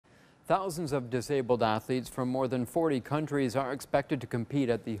Thousands of disabled athletes from more than 40 countries are expected to compete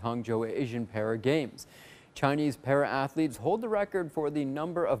at the Hangzhou Asian Para Games. Chinese para-athletes hold the record for the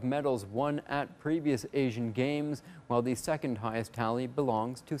number of medals won at previous Asian Games, while the second highest tally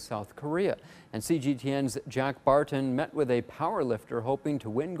belongs to South Korea. And CGTN's Jack Barton met with a powerlifter hoping to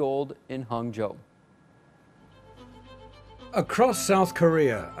win gold in Hangzhou. Across South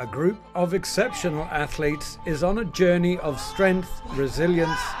Korea, a group of exceptional athletes is on a journey of strength,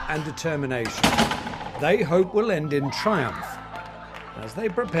 resilience and determination. They hope will end in triumph as they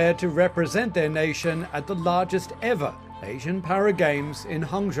prepare to represent their nation at the largest ever Asian Para Games in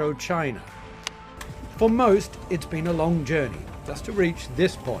Hangzhou, China. For most, it's been a long journey just to reach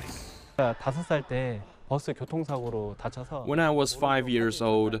this point. 5살 때 버스 교통사고로 다쳐서 When I was 5 years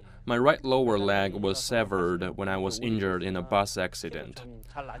old, my right lower leg was severed when I was injured in a bus accident.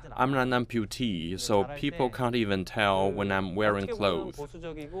 I'm an amputee, so people can't even tell when I'm wearing clothes.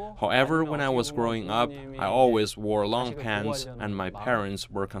 However, when I was growing up, I always wore long pants, and my parents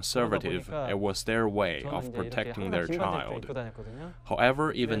were conservative. It was their way of protecting their child.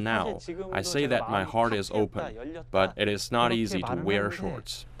 However, even now, I say that my heart is open, but it is not easy to wear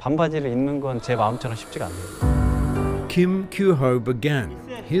shorts. 반바지를 입는 건 제 마음처럼 쉽지가 않네요. Kim Kyu-ho began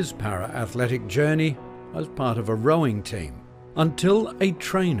his para-athletic journey as part of a rowing team until a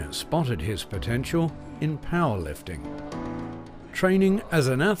trainer spotted his potential in powerlifting. Training as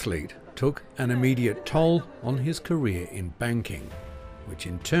an athlete took an immediate toll on his career in banking, which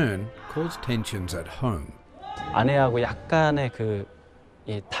in turn caused tensions at home. 아내하고 약간의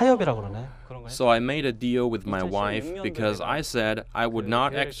타협이라고 그러나요? So I made a deal with my wife because I said I would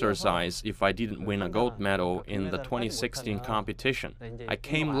not exercise if I didn't win a gold medal in the 2016 competition. I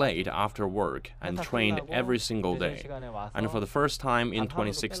came late after work and trained every single day. And for the first time in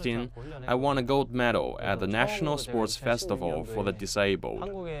 2016, I won a gold medal at the National Sports Festival for the Disabled,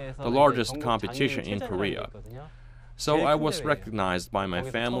 the largest competition in Korea. So I was recognized by my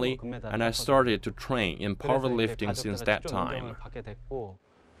family, and I started to train in powerlifting since that time.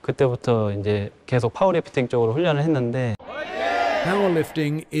 그때부터 이제 계속 파워리프팅 쪽으로 훈련을 했는데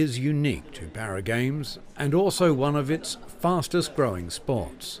Powerlifting is unique to Para Games and also one of its fastest growing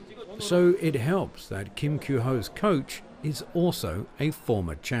sports. So it helps that Kim Kyu-ho's coach is also a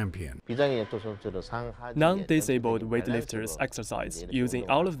former champion. Non-disabled weightlifters exercise using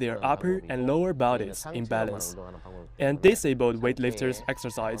all of their upper and lower bodies in balance, and disabled weightlifters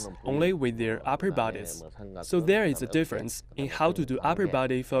exercise only with their upper bodies. So there is a difference in how to do upper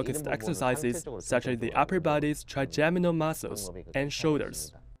body focused exercises such as the upper body's trigeminal muscles and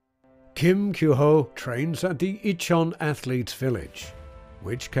shoulders. Kim Kyu-ho trains at the Incheon Athletes Village,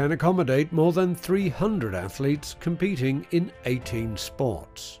 which can accommodate more than 300 athletes competing in 18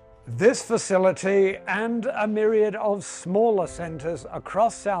 sports. This facility and a myriad of smaller centers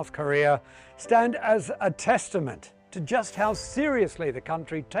across South Korea stand as a testament to just how seriously the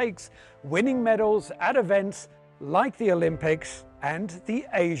country takes winning medals at events like the Olympics and the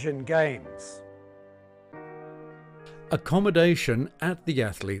Asian Games. Accommodation at the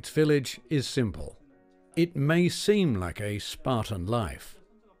Athletes Village is simple. It may seem like a Spartan life,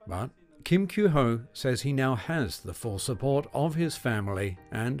 but Kim Kyu-ho says he now has the full support of his family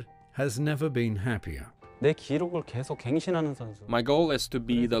and has never been happier. 내 기록을 계속 갱신하는 선수. My goal is to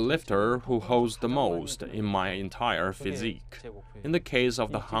be the lifter who holds the most in my entire physique. In the case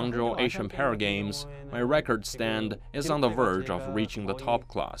of the Hangzhou Asian Para Games, my record stand is on the verge of reaching the top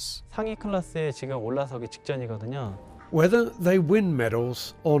class. 상위 클래스에 지금 올라서기 직전이거든요. Whether they win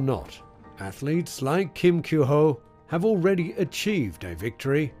medals or not, athletes like Kim Kyu-ho have already achieved a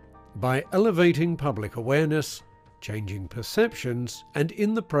victory by elevating public awareness, changing perceptions, and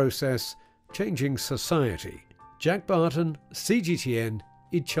in the process, changing society. Jack Barton, CGTN,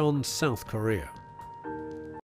 Incheon, South Korea.